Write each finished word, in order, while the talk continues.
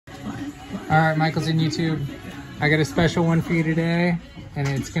All right, Michael's in YouTube. I got a special one for you today, and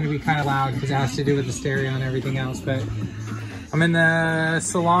it's gonna be kind of loud because it has to do with the stereo and everything else, but I'm in the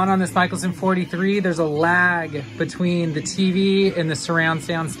salon on this Michelson 43. There's a lag between the TV and the surround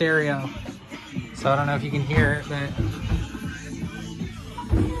sound stereo. So I don't know if you can hear it, but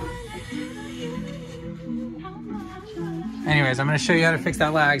anyways, I'm gonna show you how to fix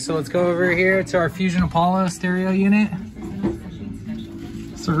that lag. So let's go over here to our Fusion Apollo stereo unit.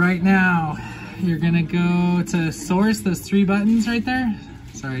 So right now, you're gonna go to source, those 3 buttons right there.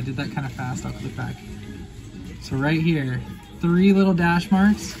 Sorry, I did that kind of fast, I'll click back. So right here, 3 little dash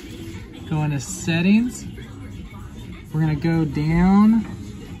marks. Go into settings. We're gonna go down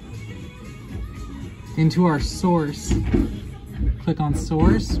into our source. Click on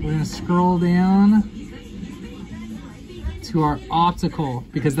source. We're gonna scroll down to our optical,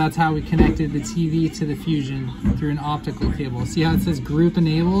 because that's how we connected the TV to the Fusion, through an optical cable. See how it says group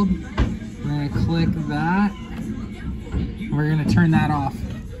enabled? We're gonna click that. We're gonna turn that off.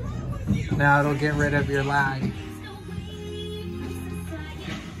 Now it'll get rid of your lag.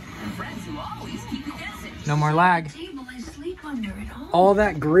 No more lag. All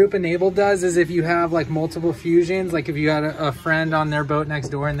that group enabled does is if you have like multiple Fusions, like if you had a friend on their boat next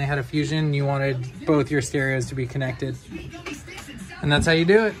door and they had a Fusion, you wanted both your stereos to be connected. And that's how you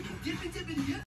do it.